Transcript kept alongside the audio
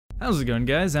How's it going,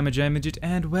 guys? I'm a Giant Midget,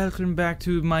 and welcome back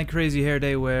to my crazy hair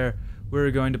day where we're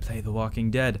going to play The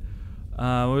Walking Dead. We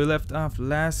left off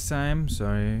last time.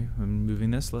 Sorry, I'm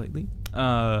moving this slightly.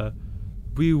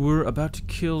 We were about to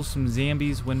kill some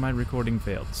zombies when my recording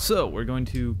failed. So, we're going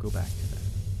to go back to that.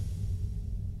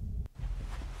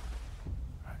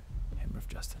 Alright, Hammer of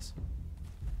Justice.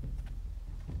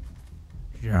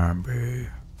 Zombie.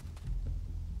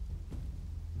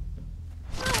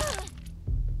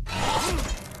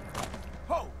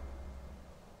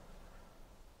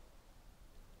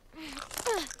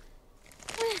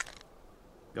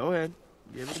 Go ahead.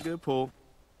 Give it a good pull.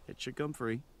 It should come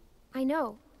free. I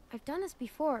know. I've done this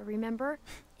before, remember?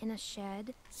 In a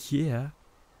shed. Yeah.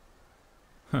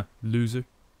 Huh, loser.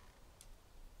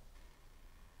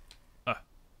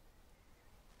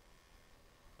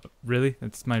 Really?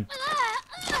 That's my...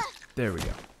 There we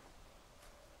go.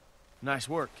 Nice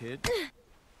work, kid.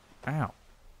 Ow.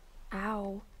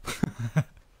 Ow.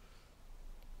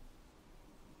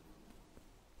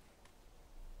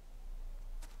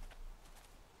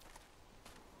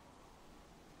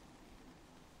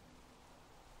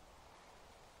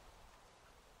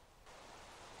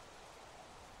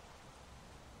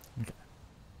 Okay.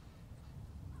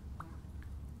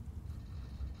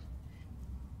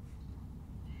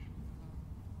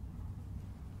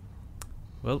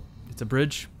 Well, it's a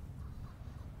bridge.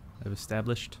 I've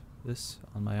established this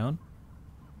on my own.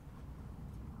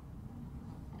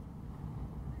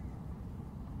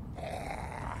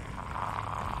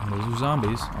 And those are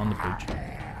zombies on the bridge.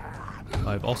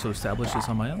 I've also established this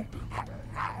on my own.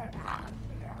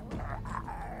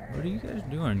 What are you guys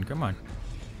doing? Come on.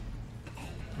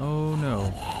 Oh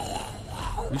no.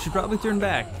 You should probably turn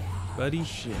back, buddy.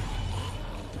 Shit.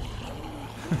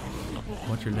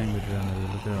 Watch your language around there,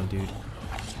 little girl, dude.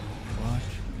 Watch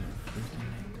your freaking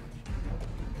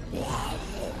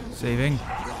language. Saving.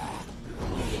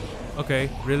 Okay,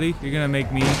 really? You're gonna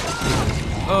make me...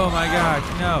 Oh my gosh,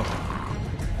 no.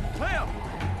 Clem!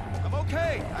 I'm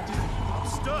okay. I'm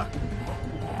stuck.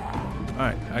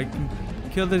 Alright, I can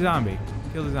kill the zombie.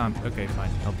 Kill the zombie. Okay, fine.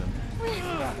 Help them.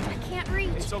 I can't reach.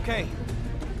 It's okay.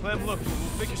 Clem, look. We'll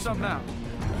figure something out.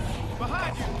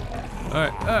 Behind you!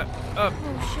 Alright, up. Oh,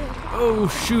 shit. Oh,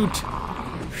 shoot.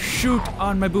 Shoot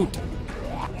on my boot.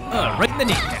 Right in the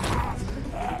kneecap.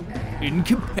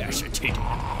 Incapacitated.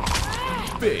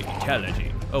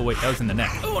 Fatality. Oh, wait, that was in the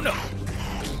neck. Oh, no.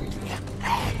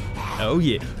 Oh,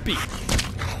 yeah. Beat.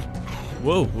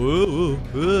 Whoa, whoa,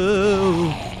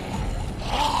 whoa.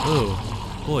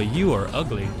 Oh, boy, you are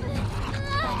ugly.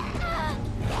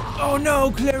 Oh,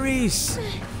 no, Clarice.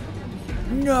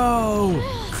 No.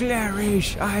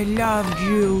 Clarice, I loved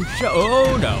you so.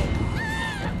 Oh, no.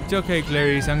 It's okay,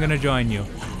 Clarice. I'm gonna join you.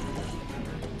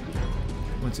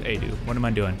 What's A do? What am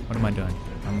I doing? What am I doing?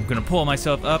 I'm gonna pull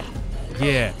myself up.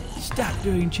 Yeah. Stop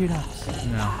doing chin-ups.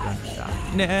 No, don't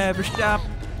stop. Never stop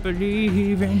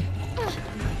believing.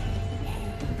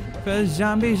 'Cause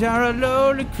zombies are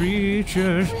lonely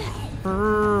creatures.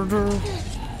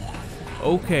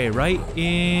 Okay, right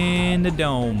in the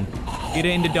dome. Get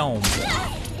in the dome.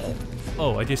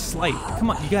 Oh, I just sliced.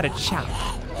 Come on, you gotta chop.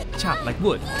 Chop like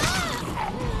wood.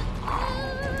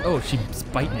 Oh, she's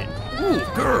biting it. Ooh,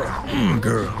 girl.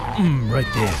 Girl. Right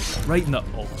there. Right in the...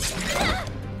 Oh.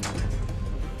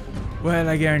 Well,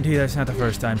 I guarantee that's not the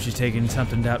first time she's taken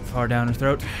something that far down her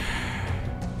throat.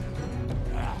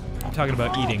 I'm talking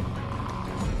about eating.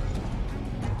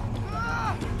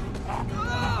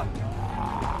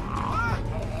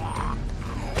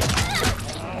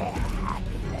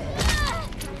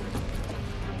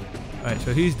 Alright,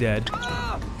 so he's dead.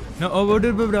 No, oh,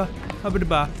 there we go.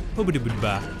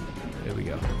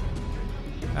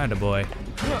 Attaboy.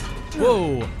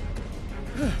 Whoa!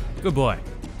 Good boy.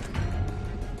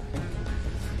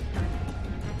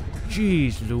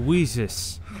 Jeez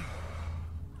Louises.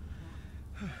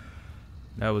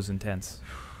 That was intense.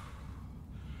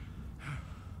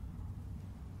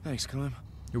 Thanks, Clem.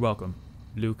 You're welcome,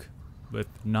 Luke, with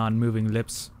non-moving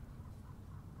lips.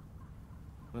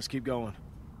 Let's keep going.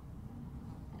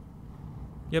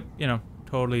 Yep, you know,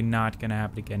 totally not gonna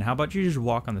happen again. How about you just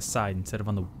walk on the side instead of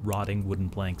on the rotting wooden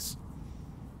planks?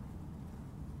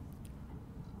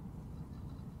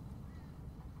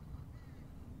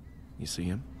 You see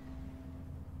him?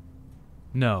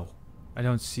 No, I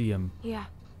don't see him. Yeah.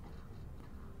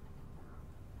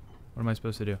 What am I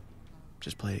supposed to do?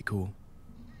 Just play it cool.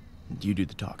 You do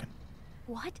the talking.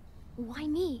 What? Why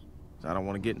me? I don't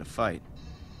want to get in a fight.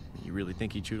 You really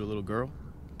think he'd shoot a little girl?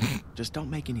 Just don't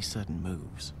make any sudden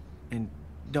moves. And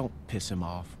don't piss him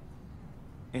off.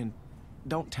 And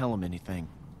don't tell him anything.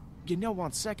 You know,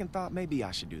 on second thought, maybe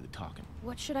I should do the talking.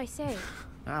 What should I say?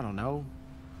 I don't know.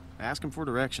 Ask him for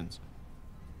directions.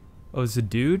 Oh, it's a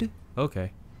dude?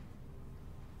 Okay.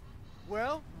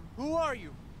 Well, who are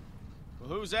you? Well,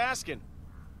 who's asking?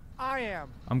 I am.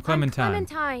 I'm Clementine. I'm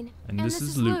Clementine. And this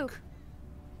is Luke.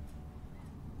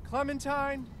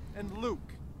 Clementine and Luke.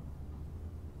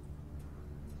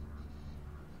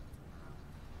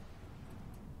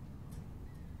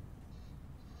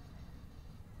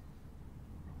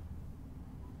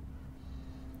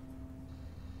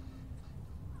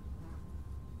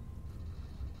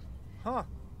 Huh.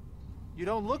 You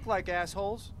don't look like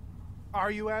assholes. Are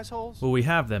you assholes? Well, we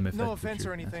have them if No that's what offense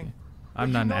you're or anything. asking.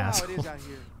 I'm not you an know asshole. How it is out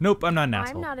here. Nope, I'm not an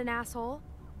asshole. I'm not an asshole.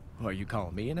 Oh, are you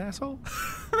calling me an asshole?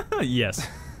 Yes.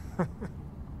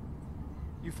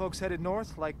 You folks headed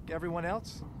north like everyone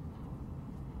else?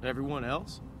 Everyone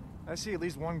else? I see at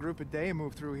least one group a day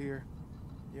move through here.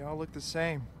 You all look the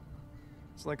same.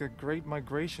 It's like a great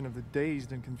migration of the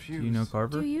dazed and confused. Do you know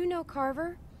Carver? Do you know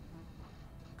Carver?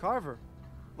 Carver?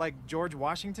 Like George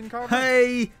Washington Carver?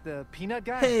 Hey! The peanut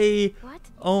guy? Hey! What?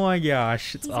 Oh my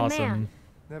gosh, it's He's a awesome. man.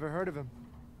 Never heard of him.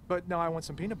 But no, I want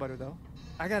some peanut butter though.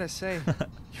 I gotta say,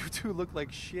 you two look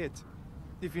like shit.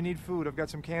 If you need food, I've got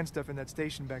some canned stuff in that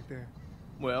station back there.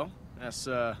 Well, that's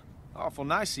awful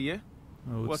nice of you.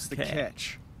 Oh, What's the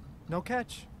catch? No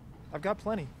catch. I've got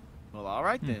plenty. Well, all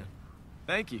right then.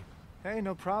 Thank you. Hey,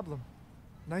 no problem.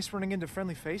 Nice running into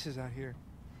friendly faces out here.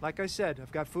 Like I said,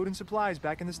 I've got food and supplies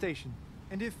back in the station.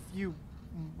 And if you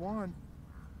want...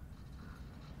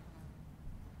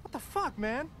 What the fuck,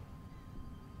 man?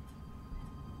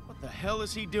 What the hell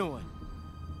is he doing?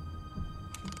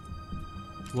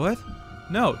 What?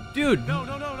 No, dude!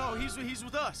 No, he's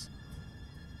with us.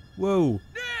 Whoa.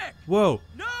 Nick! Whoa.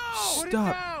 No! Put it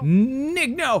Stop. down!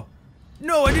 Nick, no!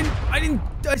 No,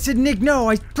 I said Nick, no!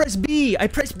 I pressed B! I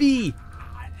pressed B!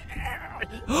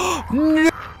 No!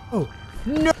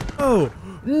 No!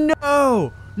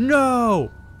 No!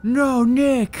 No! No,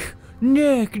 Nick!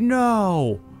 Nick,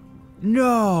 no!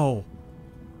 No!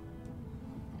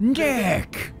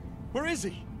 Nick! Where is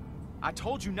he? I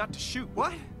told you not to shoot.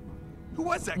 What? Who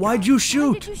was that Why'd guy? you Why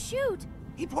shoot? did you shoot?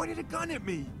 He pointed a gun at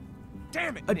me.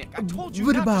 Damn it, Nick. I told you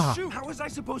what not about- to shoot. How was I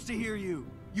supposed to hear you?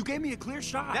 You gave me a clear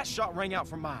shot. That shot rang out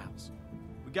for miles.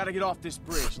 We gotta get off this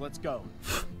bridge. Let's go.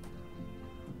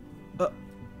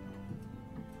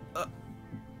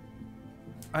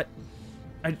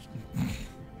 I...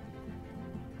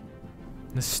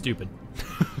 This is stupid.